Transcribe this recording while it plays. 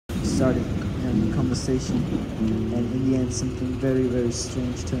started having a conversation, and in the end something very, very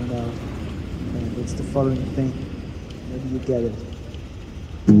strange turned out. And it's the following thing. Maybe you get it.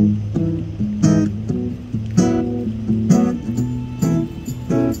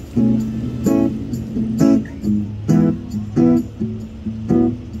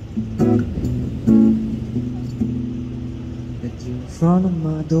 In front of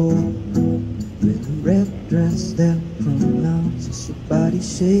my door, with a red dress that pronounces your body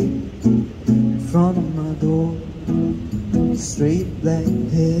shape. In front of my door, straight black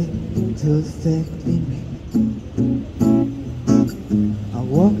hair, perfectly made. I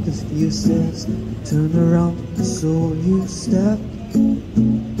walked a few steps, turned around and saw you stop.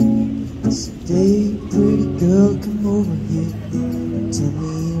 I said, "Hey, pretty girl, come over here and tell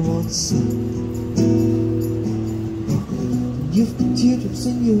me what's up." You've got teardrops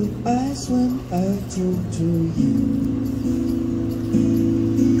in your eyes when I talk to you.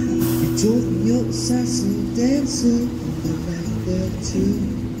 You told me you're a salsa dancer, and I like that too.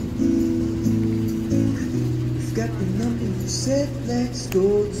 You've got the number, you said let's go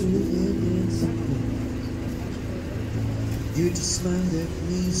to the dancing club. You just smiled at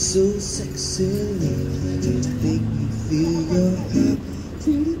me so sexily, tried to make me feel your heart.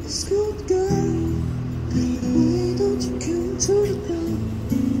 Pretty school girl, why don't you come to the bar?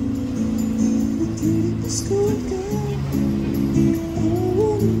 Pretty school girl, I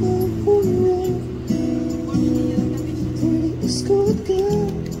wanna know who you are. Pretty school girl,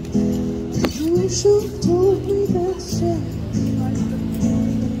 you should've told me that shit.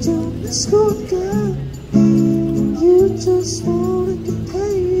 Don't be school girl, you just wanna get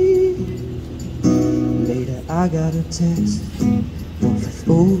paid. Later I got a text,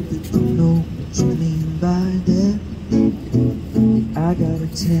 150, you don't know what you mean by that. I got a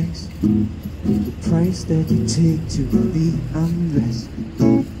text with the price that you take to be undressed.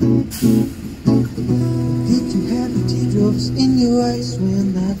 Did you have the teardrops in your eyes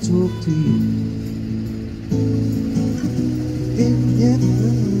when I talk to you?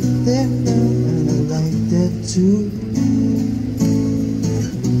 Then I like that too.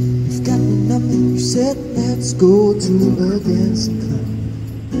 You've got my number, you said let's go to a dancing club.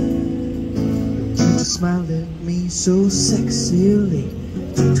 You smiled at me so sexily,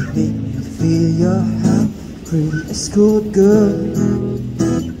 to make me feel your heart. Pretty escort girl,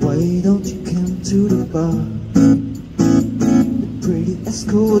 why don't you come to the bar? Pretty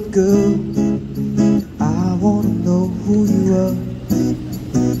escort girl, I wanna know who you are.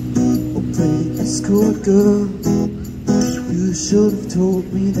 Oh, pretty escort girl, you should've told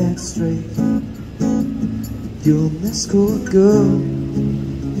me that straight. You're an escort girl,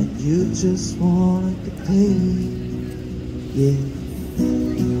 you just wanna get paid, yeah.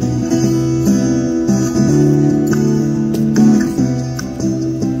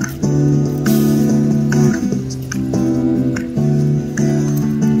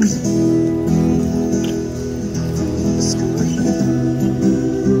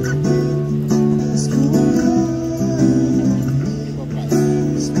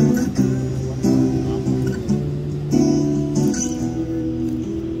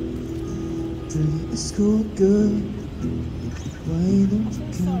 Pretty escort girl, why don't you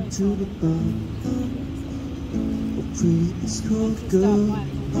come to the bar? Oh, pretty escort girl,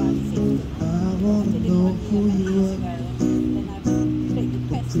 I wanna know who you are. Oh,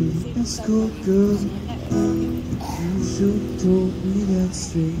 pretty escort girl, you should've told me that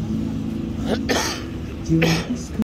straight. You're an escort